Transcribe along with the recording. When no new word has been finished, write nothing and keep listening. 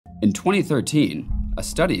In 2013, a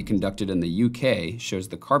study conducted in the UK shows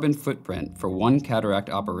the carbon footprint for one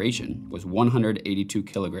cataract operation was 182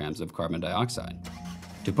 kilograms of carbon dioxide.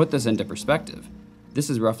 To put this into perspective,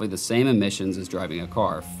 this is roughly the same emissions as driving a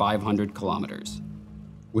car 500 kilometers.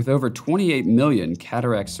 With over 28 million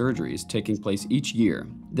cataract surgeries taking place each year,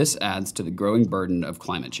 this adds to the growing burden of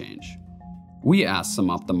climate change. We asked some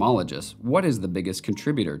ophthalmologists what is the biggest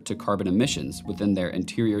contributor to carbon emissions within their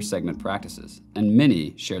anterior segment practices, and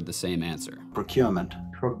many shared the same answer. Procurement.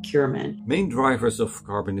 Main drivers of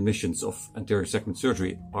carbon emissions of anterior segment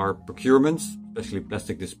surgery are procurement, especially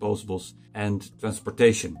plastic disposables, and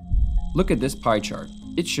transportation. Look at this pie chart.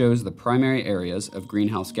 It shows the primary areas of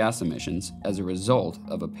greenhouse gas emissions as a result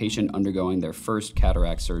of a patient undergoing their first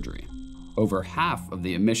cataract surgery. Over half of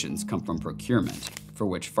the emissions come from procurement, for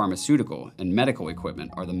which pharmaceutical and medical equipment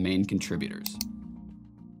are the main contributors.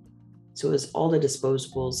 So it's all the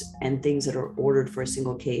disposables and things that are ordered for a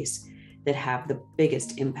single case that have the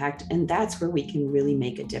biggest impact, and that's where we can really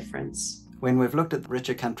make a difference. When we've looked at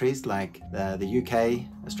richer countries like the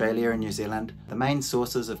UK, Australia and New Zealand, the main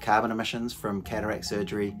sources of carbon emissions from cataract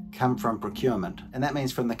surgery come from procurement. And that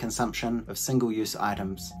means from the consumption of single-use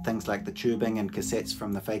items, things like the tubing and cassettes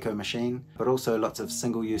from the phaco machine, but also lots of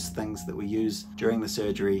single-use things that we use during the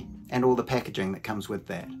surgery and all the packaging that comes with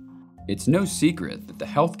that. It's no secret that the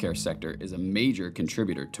healthcare sector is a major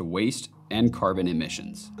contributor to waste and carbon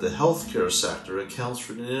emissions. The healthcare sector accounts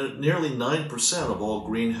for nearly 9% of all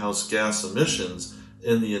greenhouse gas emissions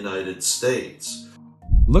in the United States.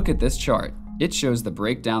 Look at this chart. It shows the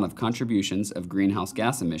breakdown of contributions of greenhouse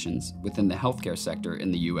gas emissions within the healthcare sector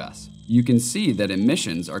in the US. You can see that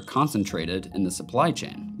emissions are concentrated in the supply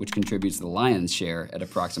chain, which contributes the lion's share at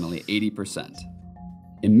approximately 80%.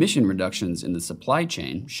 Emission reductions in the supply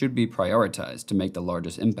chain should be prioritized to make the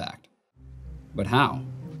largest impact. But how?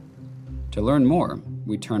 To learn more,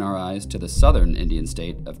 we turn our eyes to the southern Indian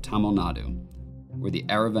state of Tamil Nadu, where the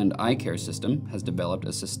Aravind eye care system has developed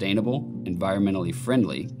a sustainable, environmentally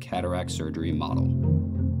friendly cataract surgery model.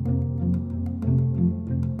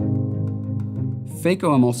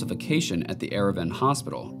 Phacoemulsification at the Aravind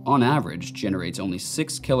hospital, on average, generates only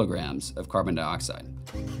 6 kilograms of carbon dioxide,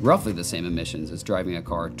 roughly the same emissions as driving a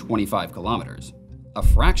car 25 kilometers, a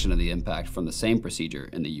fraction of the impact from the same procedure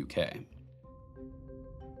in the UK.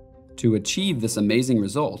 To achieve this amazing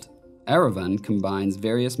result, Aravind combines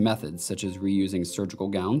various methods such as reusing surgical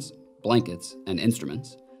gowns, blankets, and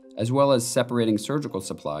instruments, as well as separating surgical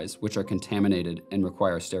supplies which are contaminated and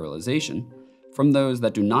require sterilization from those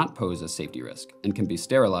that do not pose a safety risk and can be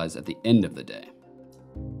sterilized at the end of the day.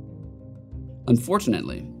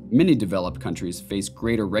 Unfortunately, many developed countries face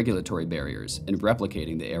greater regulatory barriers in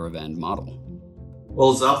replicating the Aravind model.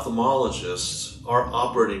 Well, as ophthalmologists, our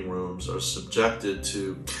operating rooms are subjected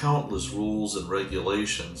to countless rules and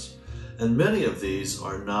regulations, and many of these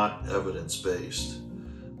are not evidence-based.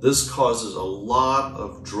 This causes a lot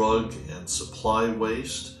of drug and supply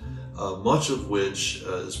waste, much of which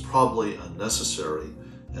is probably unnecessary,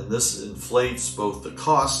 and this inflates both the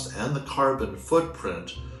cost and the carbon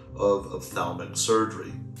footprint of ophthalmic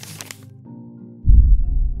surgery.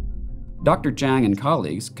 Dr. Chang and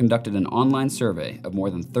colleagues conducted an online survey of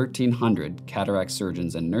more than 1,300 cataract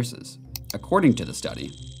surgeons and nurses. According to the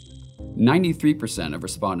study, 93% of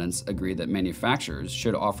respondents agree that manufacturers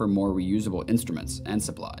should offer more reusable instruments and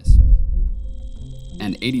supplies.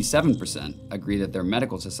 And 87% agree that their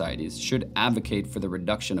medical societies should advocate for the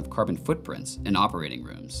reduction of carbon footprints in operating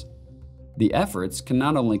rooms. The efforts can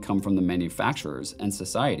not only come from the manufacturers and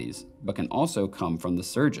societies, but can also come from the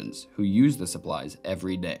surgeons who use the supplies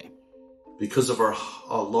every day. Because of our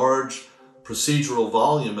large procedural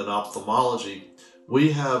volume in ophthalmology,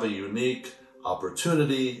 we have a unique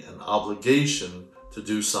opportunity and obligation to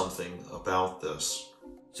do something about this.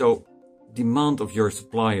 So, demand of your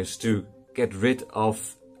suppliers to get rid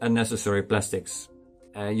of unnecessary plastics.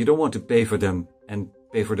 You don't want to pay for them and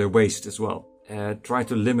pay for their waste as well. Try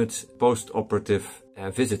to limit post-operative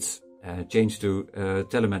visits. Change to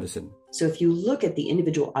telemedicine. So if you look at the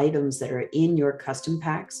individual items that are in your custom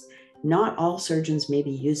packs, not all surgeons may be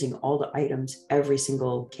using all the items every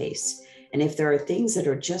single case. And if there are things that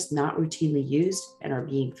are just not routinely used and are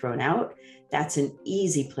being thrown out, that's an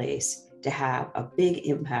easy place to have a big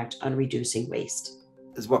impact on reducing waste.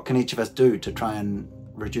 Is what can each of us do to try and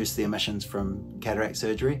reduce the emissions from cataract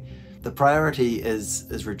surgery? The priority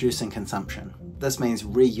is reducing consumption. This means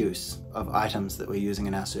reuse of items that we're using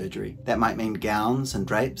in our surgery. That might mean gowns and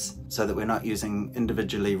drapes, so that we're not using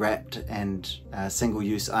individually wrapped and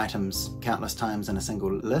single-use items countless times in a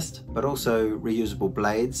single list, but also reusable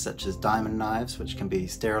blades such as diamond knives, which can be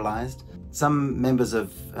sterilized. Some members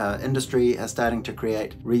of industry are starting to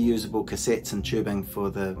create reusable cassettes and tubing for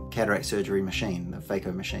the cataract surgery machine, the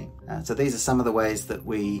phaco machine. So these are some of the ways that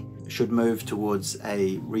we should move towards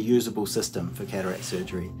a reusable system for cataract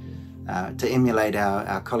surgery to emulate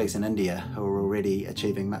our colleagues in India who are already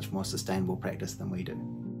achieving much more sustainable practice than we do.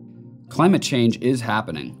 Climate change is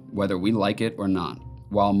happening, whether we like it or not.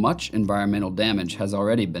 While much environmental damage has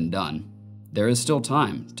already been done, there is still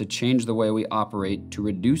time to change the way we operate to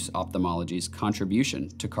reduce ophthalmology's contribution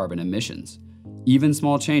to carbon emissions. Even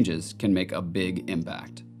small changes can make a big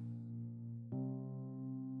impact.